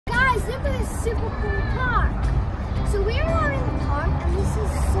look at this super cool park. So we are in the park and this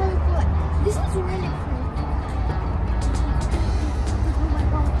is so good. This is really cool. Oh my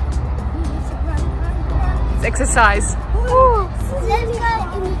god. It's exercise. Oh, let's go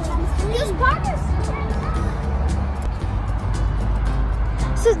in this park is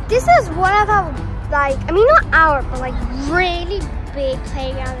so this is one of our, like, I mean not our, but like really big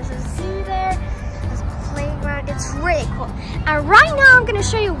playground. There's a zoo there, there's a playground, it's really cool. And right now I'm gonna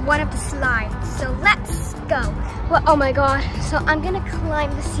show you one of the slides. So let's go. Well, oh my god. So I'm gonna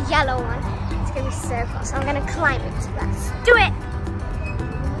climb this yellow one. It's gonna be so cool. So I'm gonna climb it. So let's do it.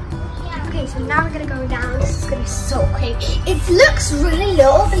 Okay, so now we're gonna go down. This is gonna be so quick. It looks really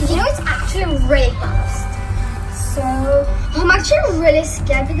low, but you know it's actually really fast. So I'm actually really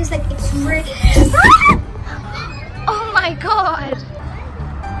scared because like it's really oh my god.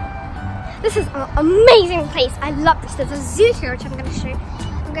 This is an amazing place. I love this. There's a zoo here which I'm gonna show you.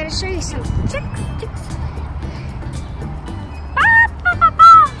 I'm gonna show you some tricks.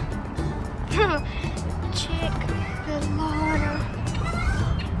 Check the water.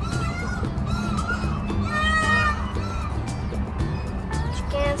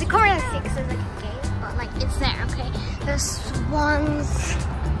 Chickens. You can't really see because there's like a gate, but like it's there, okay? There's swans.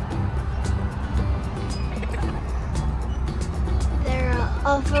 There are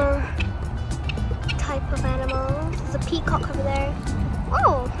other type of animals. There's a peacock over there.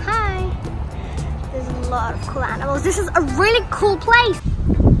 Oh, hi. There's a lot of cool animals. This is a really cool place.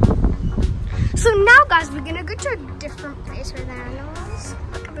 So now guys, we're gonna go to a different place with animals.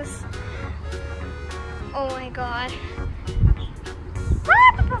 Look at this. Oh my god.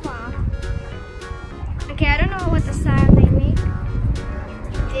 Okay, I don't know what the sound they make.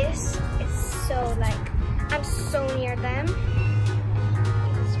 This is so like, I'm so near them.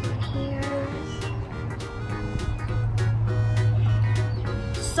 This one here.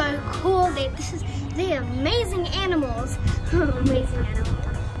 So cool. They're amazing animals. Amazing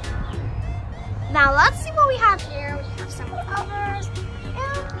animals. Now let's see what we have here. We have some others.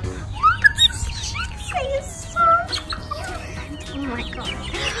 And look at this chicks. It's so cute. Oh my god.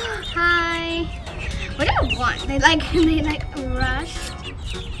 Hi. What do you want? They like rush.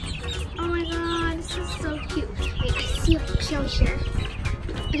 Oh my god, this is so cute. Wait, I see a pill here.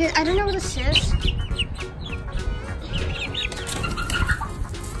 Okay, I don't know what this is.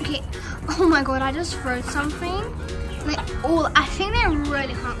 Okay. Oh my god, I just wrote something. Like, oh, I think they're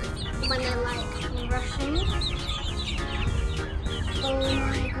really hungry when they're like rushing. Oh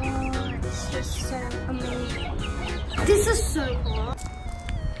my god, this is so amazing. This is so cool.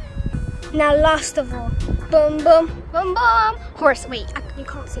 Now last of all, boom, boom, boom, boom. Horse, wait, you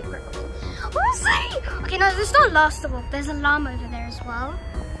can't see it properly. Horsey! Okay, no, there's not last of all. There's a llama over there as well.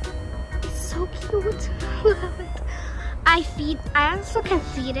 It's so cute. Look at it. I also can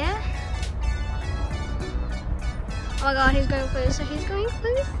feed it. Oh my god, he's going closer, he's going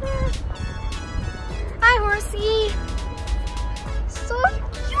closer. Hi, horsey. So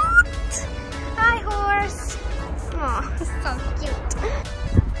cute. Hi, horse. Oh, so cute.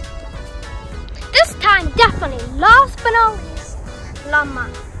 This time, definitely, last but not least, llama.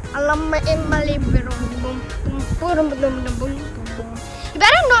 A llama in my living room. You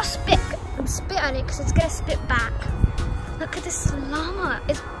better not spit on it because it's gonna spit back. Look at this llama.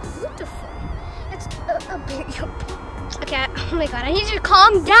 It's beautiful. It's a big. Okay. Oh my god. I need you to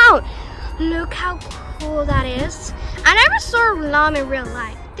calm down. Look how cool that is. I never saw a llama in real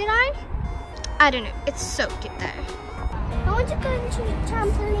life. Did I? I don't know. It's so cute though. I want to go to the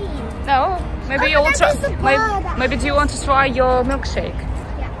trampoline. No, maybe you will try. Maybe do you want to try your milkshake?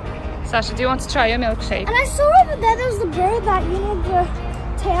 Yeah. Sasha, do you want to try your milkshake? And I saw over there. There's the bird that the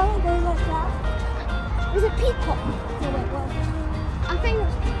tail goes like that. There's a peacock. No wait, what? I think it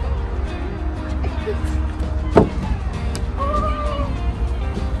was peacock.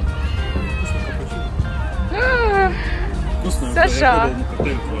 Sasha.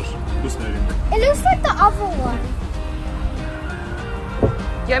 It looks like the other one.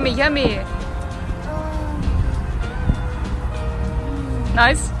 Yummy, yummy.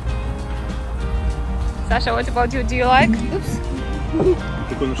 Nice. Sasha, what about you? Do you like? Oops.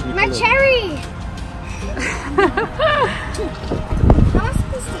 My cherry. How am I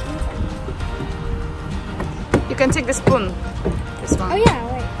supposed to eat it? You can take the spoon. This one. Oh yeah,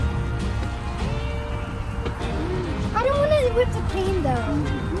 wait. I don't want to whip the cream though.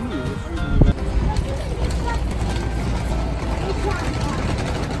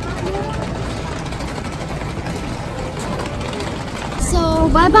 So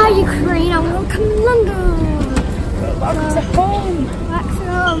bye bye Ukraine. I'm gonna come to London. Back to home. Back to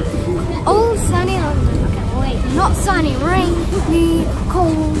home. Oh, sunny London. Okay, wait, not sunny, rainy,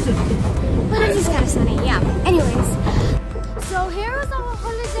 cold.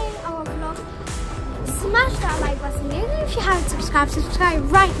 haven't subscribed,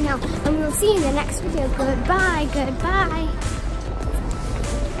 subscribe right now. And we will see you in the next video. Goodbye, goodbye.